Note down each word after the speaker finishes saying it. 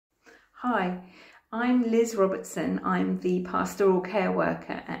Hi, I'm Liz Robertson. I'm the pastoral care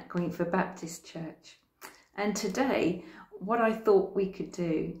worker at Greenford Baptist Church. And today, what I thought we could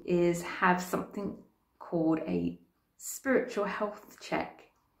do is have something called a spiritual health check.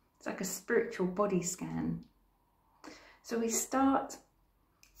 It's like a spiritual body scan. So we start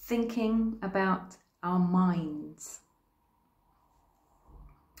thinking about our minds.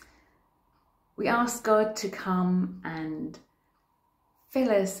 We ask God to come and fill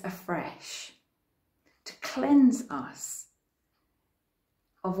us afresh, to cleanse us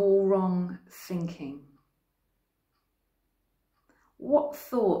of all wrong thinking. What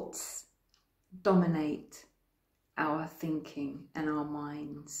thoughts dominate our thinking and our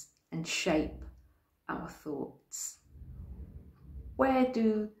minds and shape our thoughts? Where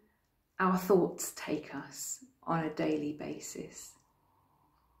do our thoughts take us on a daily basis?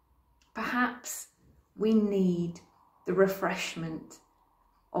 Perhaps we need the refreshment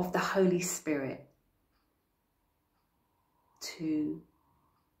of the Holy Spirit to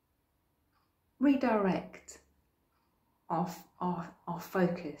redirect our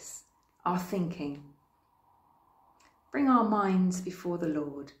focus, our thinking. Bring our minds before the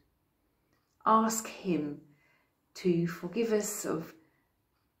Lord. Ask Him to forgive us of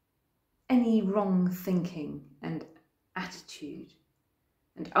any wrong thinking and attitude,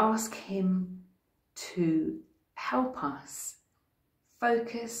 and ask Him to help us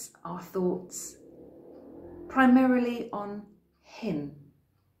focus our thoughts primarily on Him.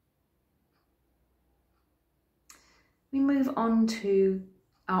 We move on to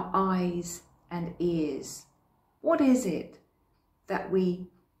our eyes and ears. What is it that we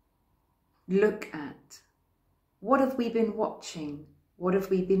look at? What have we been watching? What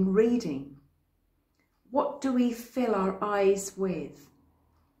have we been reading? What do we fill our eyes with?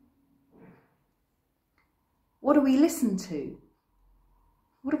 What do we listen to?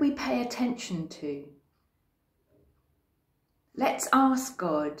 What do we pay attention to? Let's ask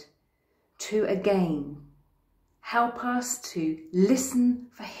God to again help us to listen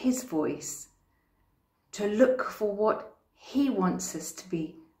for His voice, to look for what He wants us to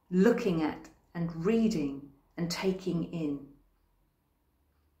be looking at and reading and taking in.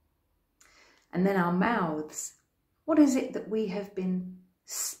 And then our mouths. What is it that we have been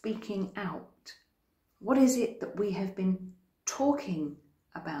speaking out? What is it that we have been talking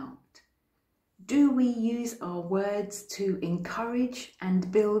about? Do we use our words to encourage and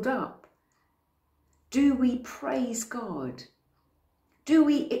build up? Do we praise God? Do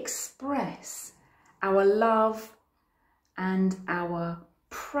we express our love and our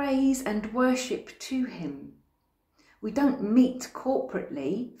praise and worship to Him? We don't meet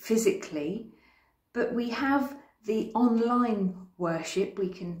corporately, physically, but we have the online worship. We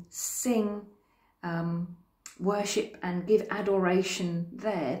can sing, worship and give adoration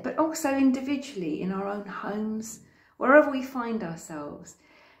there, but also individually in our own homes, wherever we find ourselves.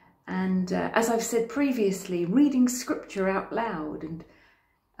 And as I've said previously, reading scripture out loud and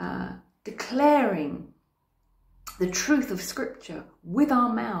declaring the truth of scripture with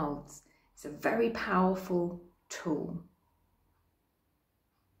our mouths is a very powerful tool.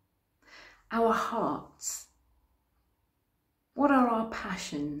 Our hearts. What are our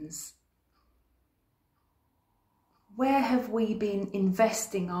passions? Where have we been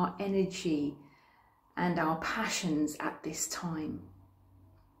investing our energy and our passions at this time?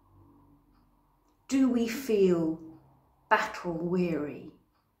 Do we feel battle weary?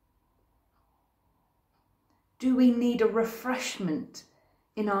 Do we need a refreshment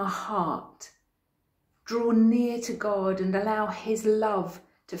in our heart? Draw near to God and allow His love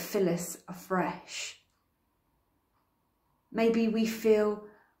to fill us afresh. Maybe we feel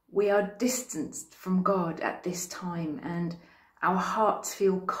we are distanced from God at this time and our hearts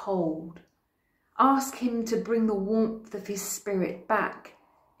feel cold. Ask Him to bring the warmth of His Spirit back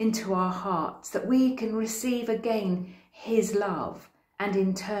into our hearts, that we can receive again His love and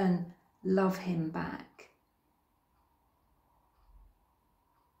in turn love Him back.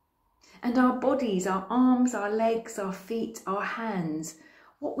 And our bodies, our arms, our legs, our feet, our hands,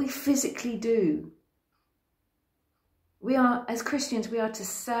 what we physically do. We are, as Christians, we are to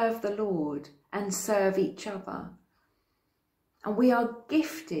serve the Lord and serve each other. And we are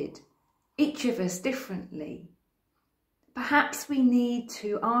gifted, each of us differently. Perhaps we need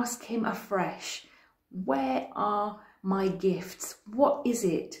to ask Him afresh, where are my gifts? What is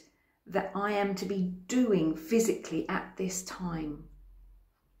it that I am to be doing physically at this time?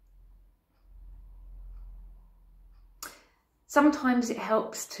 Sometimes it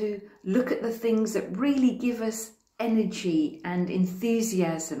helps to look at the things that really give us energy and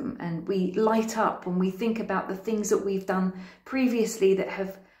enthusiasm, and we light up when we think about the things that we've done previously that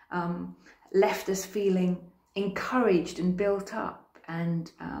have left us feeling encouraged and built up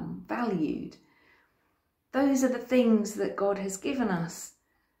and valued. Those are the things that God has given us,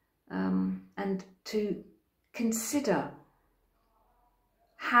 and to consider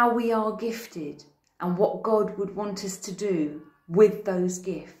how we are gifted and what God would want us to do with those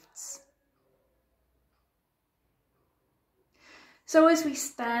gifts. So as we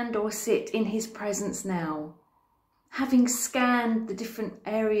stand or sit in his presence now, having scanned the different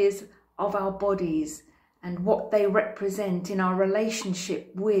areas of our bodies and what they represent in our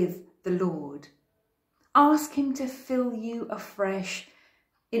relationship with the Lord, ask him to fill you afresh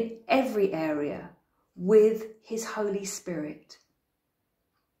in every area with his Holy Spirit,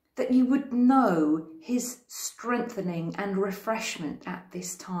 that you would know his strengthening and refreshment at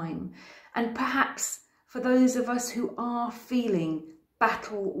this time. And perhaps for those of us who are feeling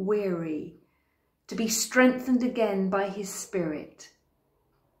battle weary, to be strengthened again by his Spirit.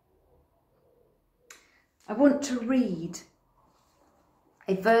 I want to read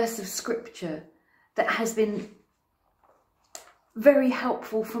a verse of scripture that has been very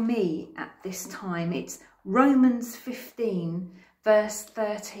helpful for me at this time. It's Romans 15 verse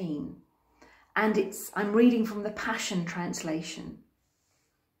 13, and I'm reading from the Passion Translation.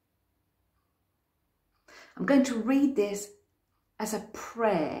 I'm going to read this as a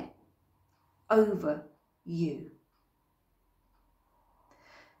prayer over you.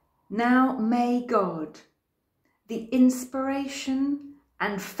 Now may God, the inspiration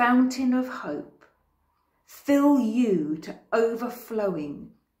and fountain of hope, fill you to overflowing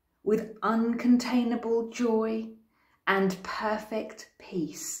with uncontainable joy and perfect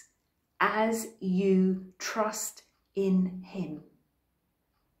peace as you trust in him.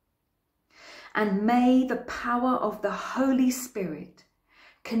 And may the power of the Holy Spirit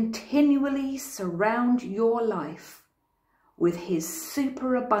continually surround your life with his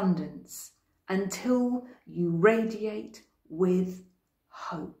superabundance until you radiate with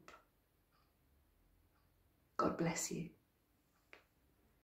hope. God bless you.